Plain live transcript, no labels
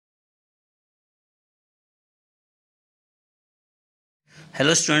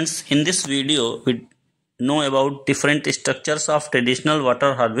Hello students, in this video we know about different structures of traditional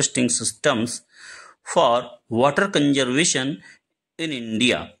water harvesting systems for water conservation in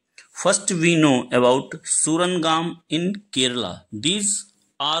India. First we know about Surangam in Kerala. These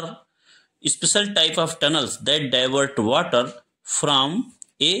are special type of tunnels that divert water from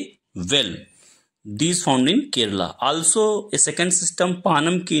a well. These found in Kerala. Also a second system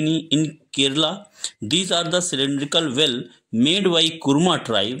Panamkini in Kerala. These are the cylindrical well made by Kurma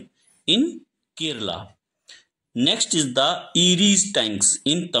tribe in Kerala. Next is the Eries tanks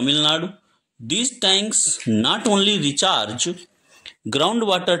in Tamil Nadu. These tanks not only recharge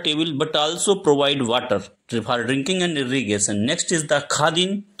groundwater table but also provide water for drinking and irrigation. Next is the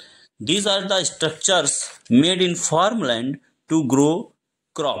Khadin. These are the structures made in farmland to grow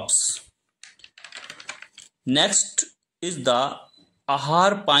crops. Next is the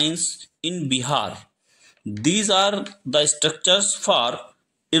Ahar pines in Bihar. These are the structures for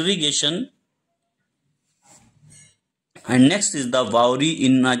irrigation. And next is the Vauri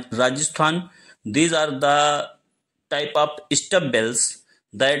in Rajasthan. These are the type of stub bells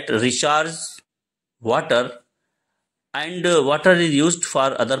that recharge water, and water is used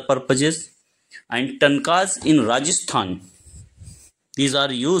for other purposes. And tankas in Rajasthan. These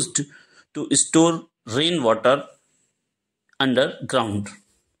are used to store rainwater underground.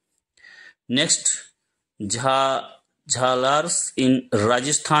 Next, jhalars in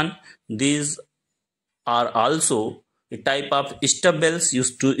Rajasthan. These are also a type of stub bells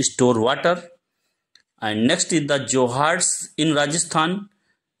used to store water. And next is the johars in Rajasthan.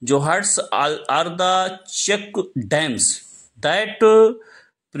 Johars are the check dams that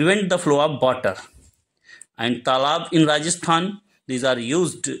prevent the flow of water. And talab in Rajasthan. These are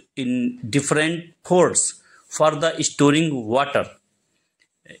used in different forts for the storing water.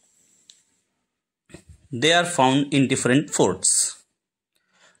 They are found in different forts.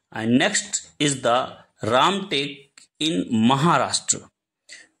 And next is the Ramtek in Maharashtra.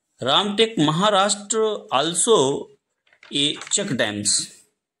 Ramtek, Maharashtra also a check dams.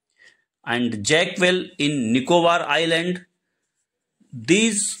 And Jack well in Nicobar Island.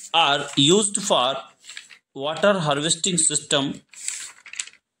 These are used for water harvesting system.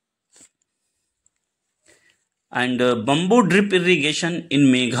 And bamboo drip irrigation in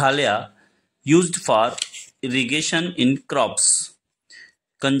Meghalaya used for irrigation in crops.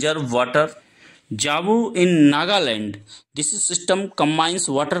 Conserve water. Jabu in Nagaland. This system combines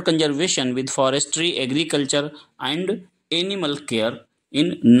water conservation with forestry, agriculture and animal care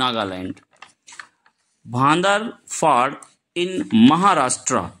in Nagaland. Bhandar Ford in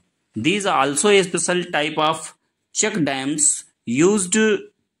Maharashtra. These are also a special type of check dams used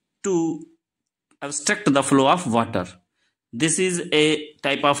to obstruct the flow of water. This is a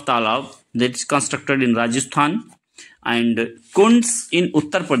type of talab that is constructed in Rajasthan. And kunds in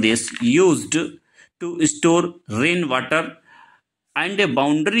Uttar Pradesh used to store rainwater, and a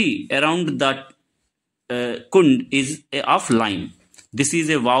boundary around that kund is of lime. This is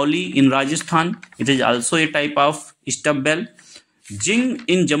a Vauli in Rajasthan. It is also a type of stub bell. Jing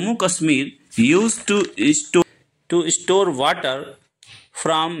in Jammu Kashmir used to store water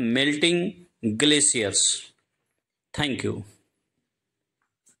from melting glaciers. Thank you.